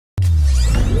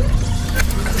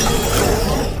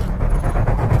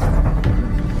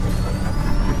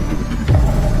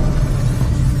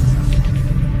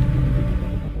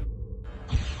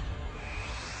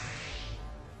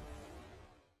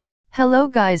Hello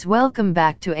guys, welcome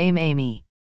back to AMIE.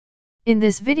 In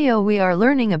this video we are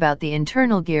learning about the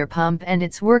internal gear pump and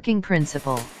its working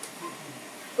principle.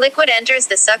 Liquid enters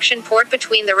the suction port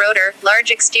between the rotor, large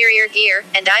exterior gear,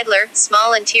 and idler,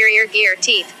 small interior gear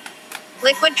teeth.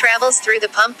 Liquid travels through the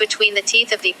pump between the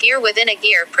teeth of the gear within a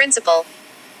gear principle.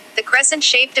 The crescent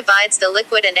shape divides the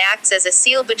liquid and acts as a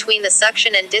seal between the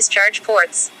suction and discharge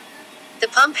ports. The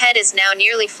pump head is now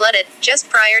nearly flooded, just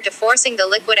prior to forcing the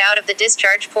liquid out of the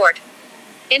discharge port.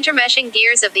 Intermeshing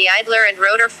gears of the idler and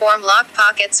rotor form lock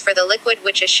pockets for the liquid,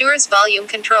 which assures volume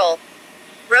control.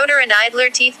 Rotor and idler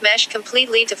teeth mesh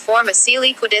completely to form a seal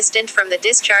equidistant from the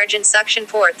discharge and suction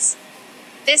ports.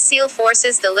 This seal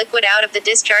forces the liquid out of the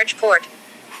discharge port.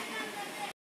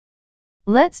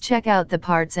 Let's check out the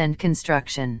parts and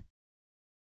construction.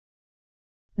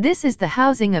 This is the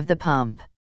housing of the pump.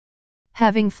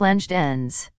 Having flanged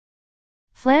ends.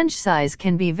 Flange size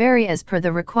can be vary as per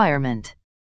the requirement.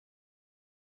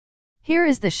 Here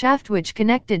is the shaft which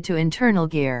connected to internal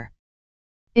gear.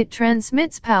 It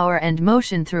transmits power and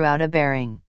motion throughout a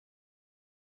bearing.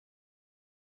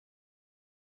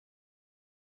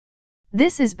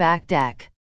 This is back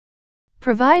deck.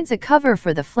 Provides a cover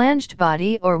for the flanged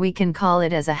body, or we can call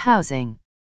it as a housing.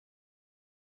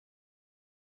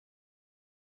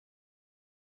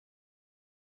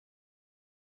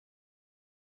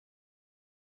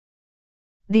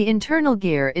 The internal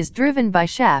gear is driven by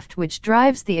shaft which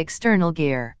drives the external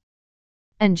gear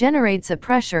and generates a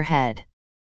pressure head.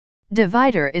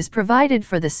 Divider is provided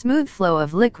for the smooth flow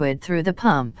of liquid through the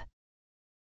pump.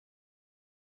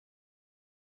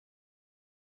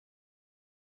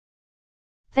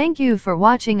 Thank you for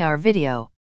watching our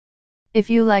video. If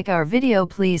you like our video,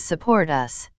 please support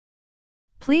us.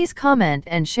 Please comment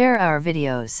and share our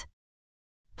videos.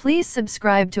 Please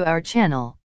subscribe to our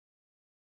channel.